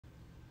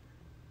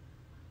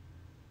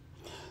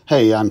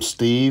Hey, I'm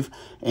Steve,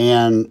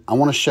 and I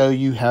want to show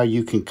you how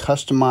you can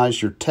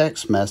customize your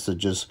text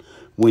messages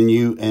when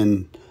you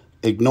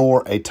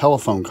ignore a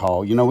telephone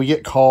call. You know, we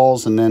get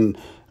calls, and then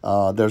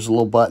there's a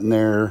little button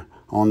there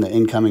on the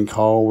incoming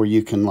call where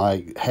you can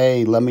like,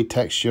 hey, let me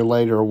text you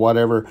later or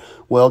whatever.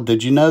 Well,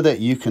 did you know that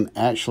you can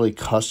actually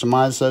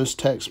customize those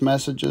text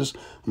messages?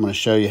 I'm going to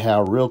show you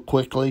how real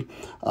quickly.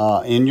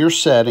 In your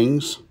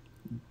settings,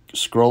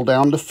 scroll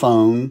down to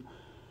phone,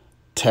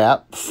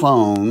 tap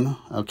phone,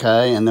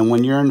 okay, and then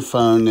when you're in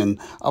phone, and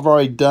I've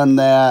already done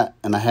that,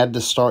 and I had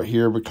to start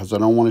here because I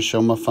don't want to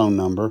show my phone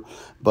number,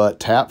 but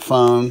tap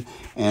phone,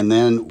 and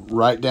then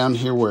right down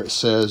here where it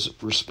says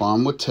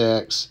respond with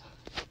text,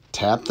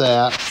 tap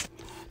that.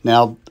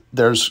 Now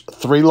there's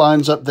 3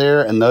 lines up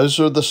there, and those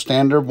are the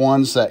standard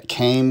ones that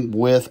came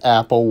with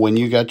Apple when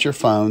you got your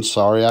phone.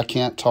 Sorry, I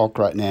can't talk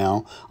right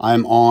now.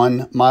 I'm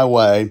on my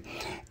way.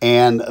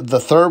 And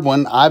the third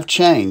one I've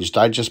changed.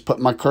 I just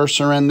put my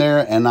cursor in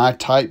there and I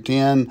typed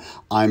in,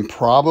 I'm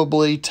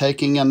probably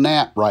taking a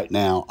nap right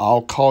now.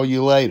 I'll call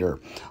you later.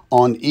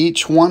 On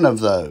each one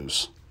of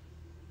those,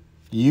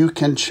 you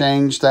can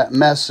change that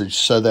message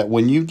so that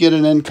when you get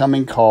an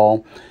incoming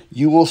call,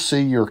 you will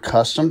see your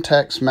custom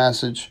text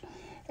message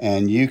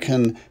and you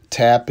can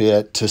tap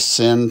it to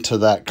send to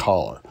that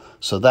caller.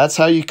 So that's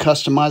how you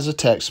customize a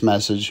text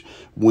message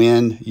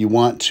when you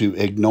want to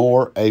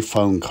ignore a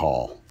phone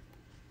call.